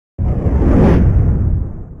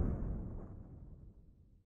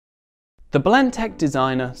The Blendtec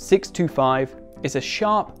Designer 625 is a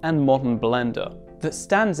sharp and modern blender that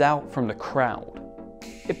stands out from the crowd.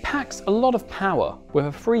 It packs a lot of power with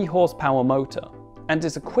a 3 horsepower motor and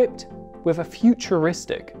is equipped with a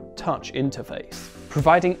futuristic touch interface,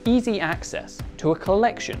 providing easy access to a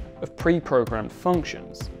collection of pre-programmed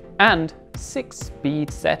functions and 6 speed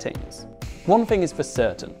settings. One thing is for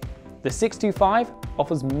certain, the 625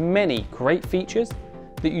 offers many great features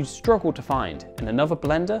that you'd struggle to find in another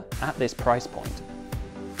blender at this price point.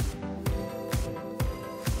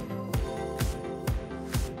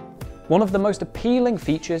 One of the most appealing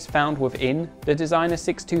features found within the Designer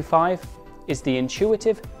 625 is the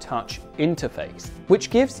intuitive touch interface,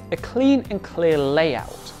 which gives a clean and clear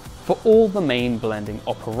layout for all the main blending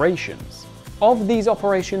operations. Of these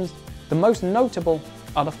operations, the most notable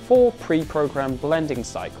are the 4 pre-programmed blending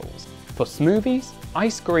cycles for smoothies,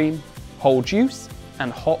 ice cream, whole juice,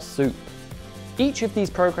 and hot soup. Each of these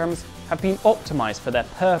programs have been optimized for their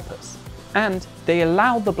purpose, and they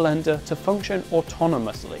allow the blender to function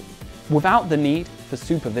autonomously without the need for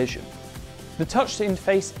supervision. The touch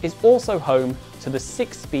interface is also home to the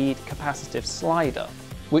 6-speed capacitive slider,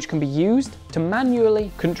 which can be used to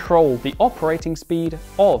manually control the operating speed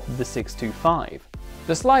of the 625.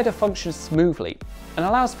 The slider functions smoothly and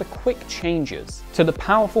allows for quick changes to the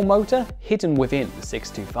powerful motor hidden within the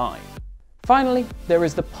 625. Finally, there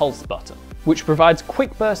is the pulse button, which provides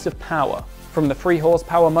quick bursts of power from the 3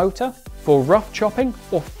 horsepower motor for rough chopping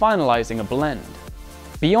or finalizing a blend.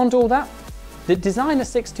 Beyond all that, the Designer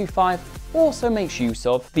 625 also makes use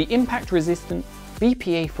of the impact-resistant,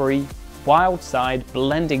 BPA-free wild side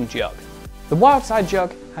blending jug. The wild side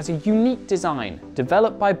jug has a unique design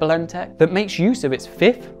developed by Blendtec that makes use of its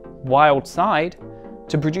 5th wild side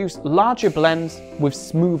to produce larger blends with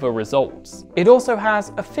smoother results. It also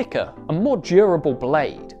has a thicker and more durable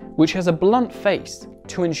blade, which has a blunt face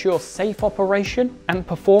to ensure safe operation and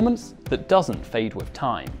performance that doesn't fade with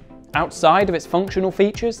time. Outside of its functional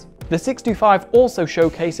features, the 625 also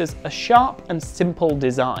showcases a sharp and simple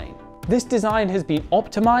design. This design has been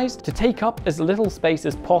optimized to take up as little space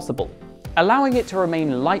as possible, allowing it to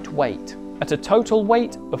remain lightweight at a total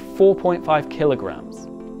weight of 4.5 kilograms.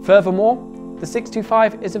 Furthermore, the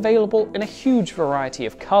 625 is available in a huge variety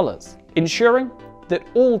of colors, ensuring that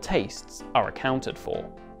all tastes are accounted for.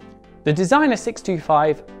 The Designer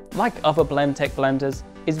 625, like other Blendtec blenders,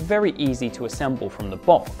 is very easy to assemble from the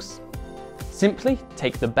box. Simply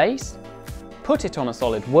take the base, put it on a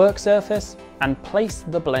solid work surface, and place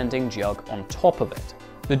the blending jug on top of it.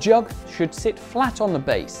 The jug should sit flat on the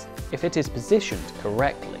base if it is positioned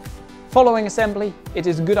correctly. Following assembly, it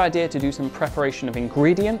is a good idea to do some preparation of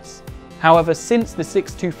ingredients. However, since the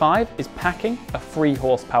 625 is packing a 3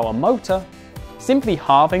 horsepower motor, simply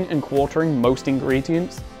halving and quartering most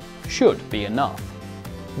ingredients should be enough.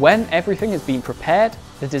 When everything has been prepared,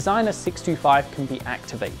 the Designer 625 can be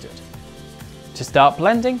activated. To start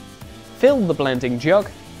blending, fill the blending jug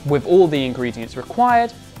with all the ingredients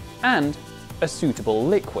required and a suitable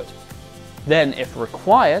liquid. Then, if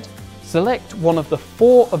required, select one of the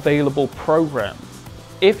 4 available programs.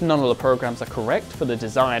 If none of the programs are correct for the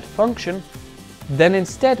desired function, then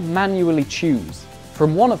instead manually choose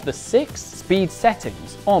from one of the 6 speed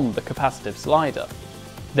settings on the capacitive slider.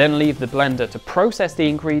 Then leave the blender to process the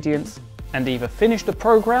ingredients and either finish the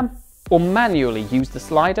program or manually use the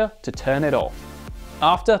slider to turn it off.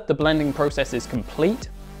 After the blending process is complete,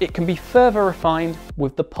 it can be further refined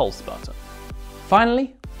with the pulse button.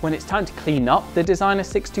 Finally, when it's time to clean up the Designer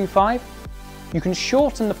 625, you can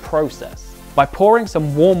shorten the process by pouring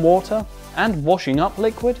some warm water and washing up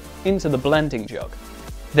liquid into the blending jug.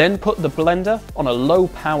 Then put the blender on a low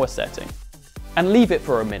power setting and leave it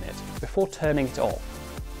for a minute before turning it off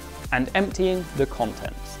and emptying the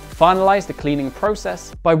contents. Finalize the cleaning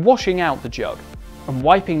process by washing out the jug and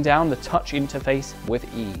wiping down the touch interface with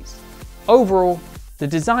ease. Overall, the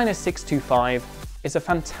Designer 625 is a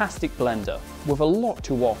fantastic blender with a lot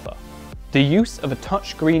to offer. The use of a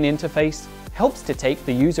touchscreen interface helps to take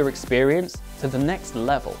the user experience to the next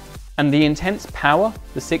level, and the intense power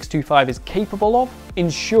the 625 is capable of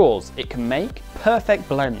ensures it can make perfect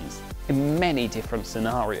blends in many different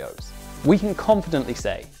scenarios. We can confidently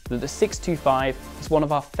say that the 625 is one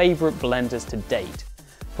of our favourite blenders to date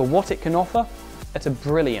for what it can offer at a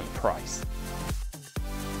brilliant price.